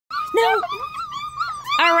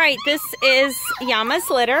go. All right, this is Yama's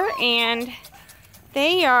litter, and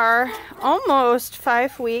they are almost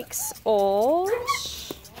 5 weeks old.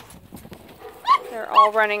 They're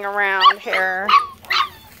all running around here.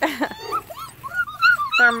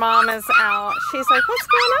 Their mom is out. She's like, what's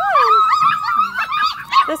going on?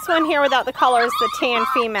 This one here without the collar is the tan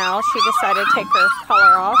female. She decided to take her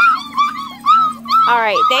collar off. All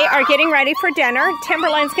right, they are getting ready for dinner.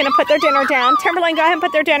 Timberly's going to put their dinner down. Timberlyn, go ahead and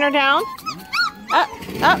put their dinner down. Up,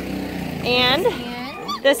 up. And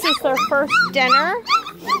this is their first dinner.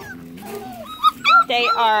 They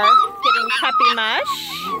are getting puppy mush.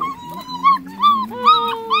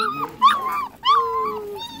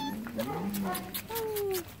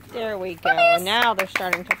 There we go. Now they're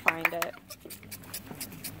starting to find it.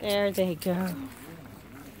 There they go.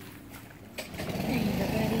 There you go,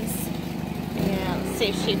 buddies. Yeah, let's see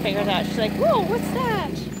if she figures out. She's like, whoa, what's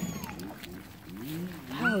that?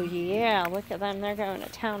 Oh, yeah, look at them. They're going to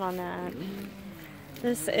town on that.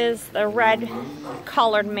 This is the red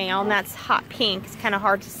collared male, and that's hot pink. It's kind of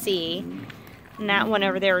hard to see. And that one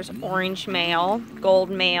over there is orange male, gold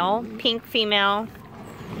male, pink female,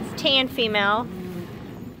 tan female,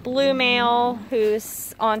 blue male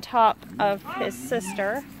who's on top of his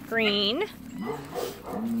sister, green.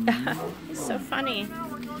 It's so funny.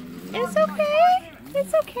 It's okay.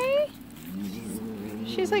 It's okay.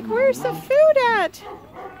 She's like, where's the food at?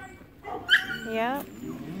 Yeah.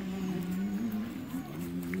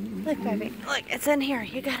 Look, baby. Look, it's in here.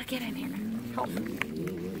 You gotta get in here. Help.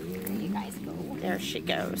 There you guys go. There she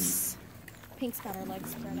goes. Pink's got her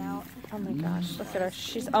legs spread out. Oh my gosh, look at her.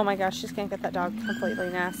 Oh my gosh, she's gonna get that dog completely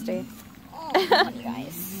nasty. Oh, you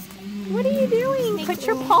guys. What are you doing? Put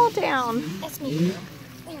your paw down. That's me.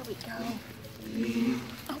 There we go.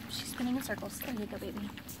 Oh, she's spinning in circles. There you go, baby.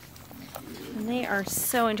 And they are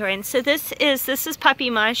so enjoying. So this is puppy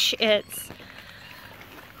mush. It's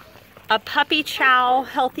a puppy chow,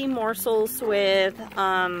 healthy morsels with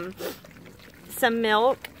some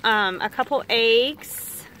milk, a couple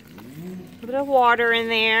eggs, a bit of water in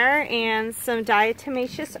there, and some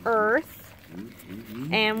diatomaceous earth.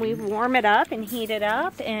 And we warm it up and heat it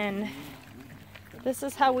up, and this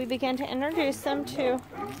is how we begin to introduce them to...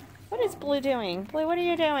 What is Blue doing? Blue, what are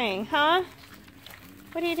you doing, huh?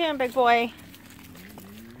 What are you doing, big boy?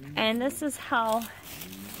 And this is how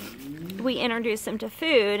we introduce them to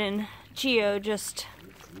food, and Geo just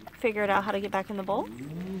figured out how to get back in the bowl.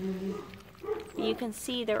 You can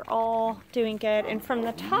see they're all doing good, and from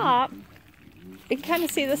the top, you can kind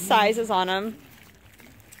of see the sizes on them.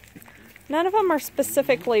 None of them are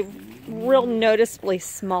specifically real noticeably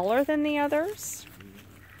smaller than the others.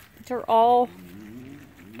 They're all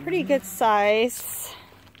pretty good size.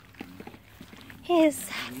 How is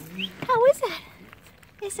that?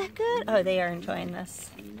 Is that good? Oh, they are enjoying this.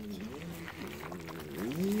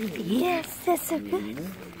 Yes, that's so good.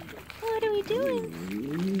 What are we doing?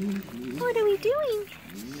 What are we doing?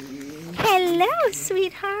 Hello,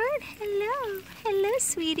 sweetheart. Hello. Hello,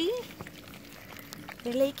 sweetie.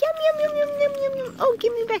 They're like, yum, yum, yum, yum, yum, yum, yum. Oh,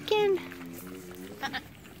 give me back in.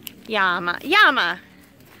 Yama. Yama.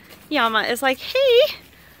 Yama is like, hey,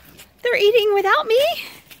 they're eating without me.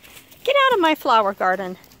 Get out of my flower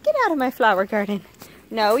garden. Get out of my flower garden.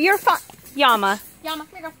 No, you're fine. Yama. Yama,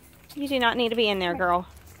 here you go. You do not need to be in there, girl.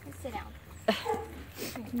 Let's sit down.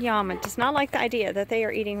 Yama does not like the idea that they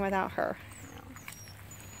are eating without her.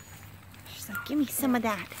 She's like, give me some of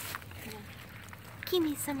that. Give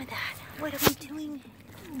me some of that. What are we doing?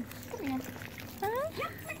 Huh?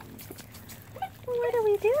 What are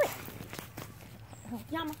we doing?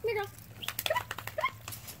 Yama, here you go.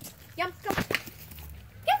 Yama, come.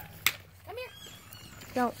 Come here.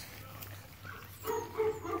 Go.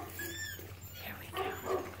 There we go.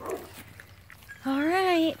 All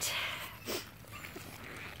right.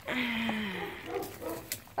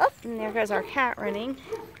 Oh, and there goes our cat running.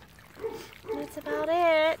 That's about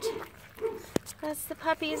it. That's the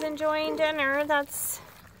puppies enjoying dinner. That's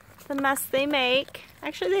the mess they make.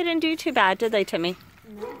 Actually, they didn't do too bad, did they, Timmy?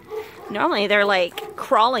 No. Normally, they're like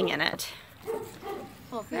crawling in it.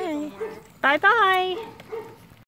 Well, Okay. Bye-bye.